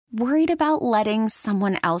Worried about letting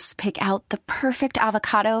someone else pick out the perfect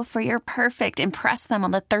avocado for your perfect impress them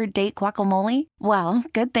on the third date guacamole? Well,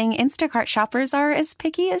 good thing Instacart shoppers are as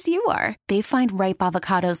picky as you are. They find ripe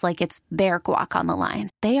avocados like it's their guac on the line.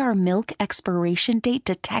 They are milk expiration date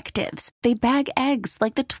detectives. They bag eggs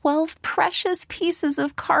like the 12 precious pieces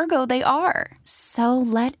of cargo they are. So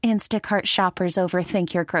let Instacart shoppers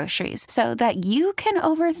overthink your groceries so that you can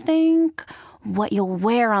overthink what you'll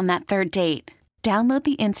wear on that third date. Download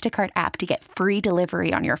the Instacart app to get free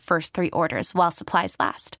delivery on your first 3 orders while supplies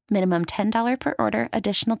last. Minimum $10 per order.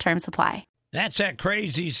 Additional terms apply. That's that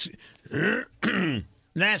crazy...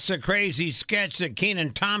 That's the crazy sketch that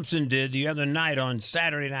Kenan Thompson did the other night on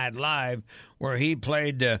Saturday Night Live, where he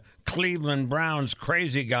played the Cleveland Browns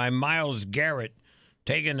crazy guy, Myles Garrett,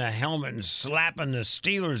 taking the helmet and slapping the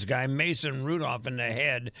Steelers guy, Mason Rudolph, in the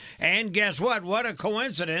head. And guess what? What a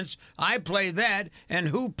coincidence. I play that, and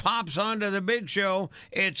who pops onto the big show?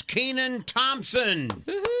 It's Kenan Thompson.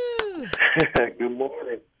 Good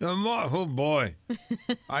morning. Oh, boy.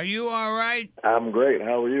 Are you all right? I'm great.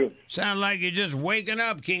 How are you? Sound like you're just waking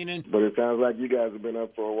up, Kenan. But it sounds like you guys have been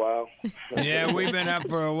up for a while. Yeah, we've been up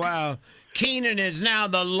for a while. Kenan is now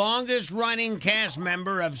the longest-running cast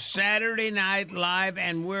member of Saturday Night Live,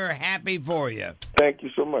 and we're happy for you. Thank you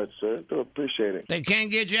so much, sir. I appreciate it. They can't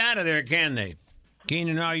get you out of there, can they?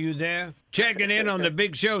 Kenan, are you there? Checking in on the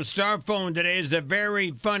Big Show star phone today is the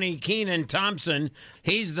very funny Kenan Thompson.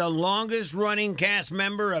 He's the longest-running cast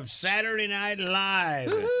member of Saturday Night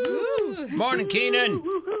Live. Woo-hoo. Morning, Kenan.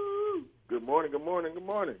 Woo-hoo. Good morning, good morning, good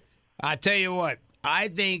morning. I tell you what, I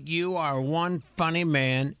think you are one funny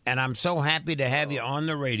man, and I'm so happy to have you on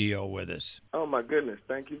the radio with us. Oh, my goodness.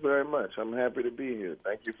 Thank you very much. I'm happy to be here.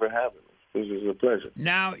 Thank you for having me. This is a pleasure.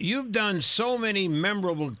 Now, you've done so many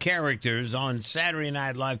memorable characters on Saturday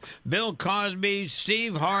Night Live. Bill Cosby,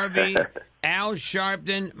 Steve Harvey, Al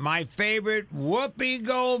Sharpton, my favorite, Whoopi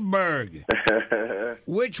Goldberg.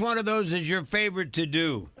 Which one of those is your favorite to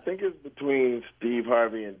do? I think it's between Steve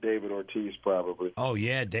Harvey and David Ortiz, probably. Oh,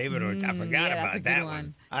 yeah, David Ortiz. I forgot about that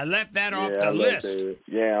one. I left that off I the list. David.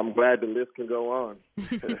 Yeah, I'm glad the list can go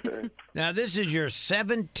on. Now, this is your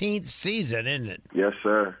 17th season, isn't it? Yes,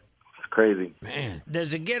 sir. Crazy. Man,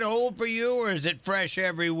 does it get old for you, or is it fresh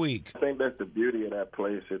every week? I think that's the beauty of that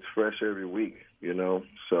place. It's fresh every week, you know,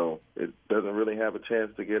 so it doesn't really have a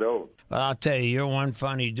chance to get old. Well, I'll tell you, you're one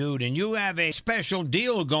funny dude, and you have a special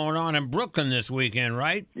deal going on in Brooklyn this weekend,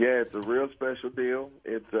 right? Yeah, it's a real special deal.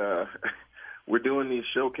 It's we're doing these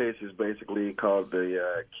showcases basically called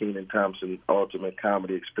the Kenan Thompson Ultimate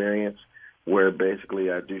Comedy Experience, where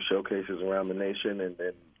basically I do showcases around the nation, and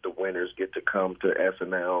then the winners get to come to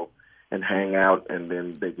SNL and hang out, and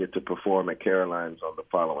then they get to perform at Caroline's on the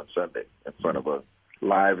following Sunday in front of a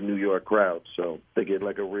live New York crowd. So they get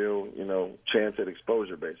like a real, you know, chance at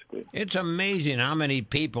exposure, basically. It's amazing how many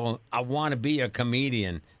people want to be a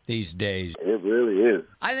comedian these days. It really is.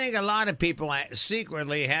 I think a lot of people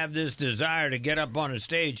secretly have this desire to get up on a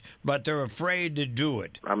stage, but they're afraid to do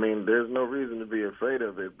it. I mean, there's no reason to be afraid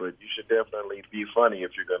of it, but you should definitely be funny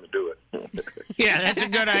if you're going to do it. Yeah, that's a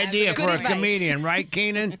good idea for a comedian, right,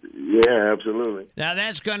 Kenan? Yeah, absolutely. Now,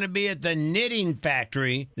 that's going to be at the Knitting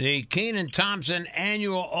Factory, the Kenan Thompson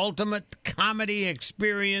Annual Ultimate Comedy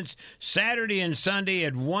Experience, Saturday and Sunday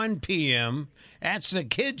at 1 p.m. That's the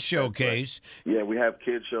kids showcase. Right. Yeah, we have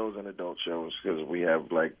kid shows and adult shows because we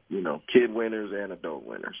have, like, you know, kid winners and adult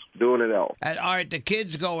winners. Doing it all. All right, the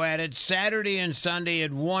kids go at it Saturday and Sunday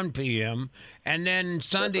at 1 p.m., and then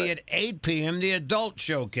Sunday at 8 p.m., the adult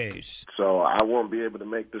showcase. So I won't be able to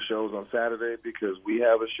make the shows on Saturday because we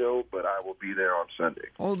have a show, but I will be there on Sunday.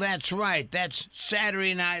 Oh, that's right. That's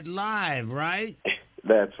Saturday Night Live, right?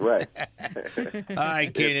 That's right. All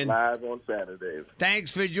right, Kenan. It's live on Saturdays. Thanks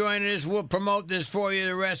for joining us. We'll promote this for you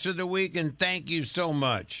the rest of the week, and thank you so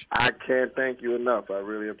much. I can't thank you enough. I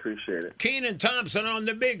really appreciate it. Kenan Thompson on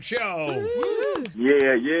The Big Show.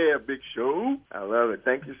 Yeah, Big Show. I love it.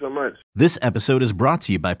 Thank you so much. This episode is brought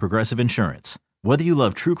to you by Progressive Insurance. Whether you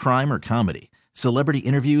love true crime or comedy, celebrity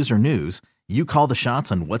interviews or news, you call the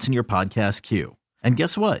shots on what's in your podcast queue. And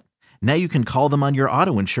guess what? Now you can call them on your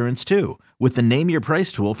auto insurance, too, with the Name Your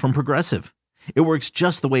Price tool from Progressive. It works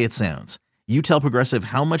just the way it sounds. You tell Progressive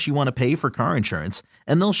how much you want to pay for car insurance,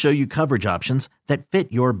 and they'll show you coverage options that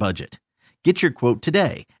fit your budget. Get your quote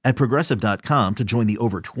today at Progressive.com to join the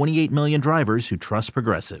over 28 million drivers who trust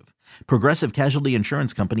Progressive. Progressive Casualty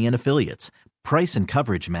Insurance Company and Affiliates. Price and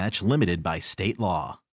coverage match limited by state law.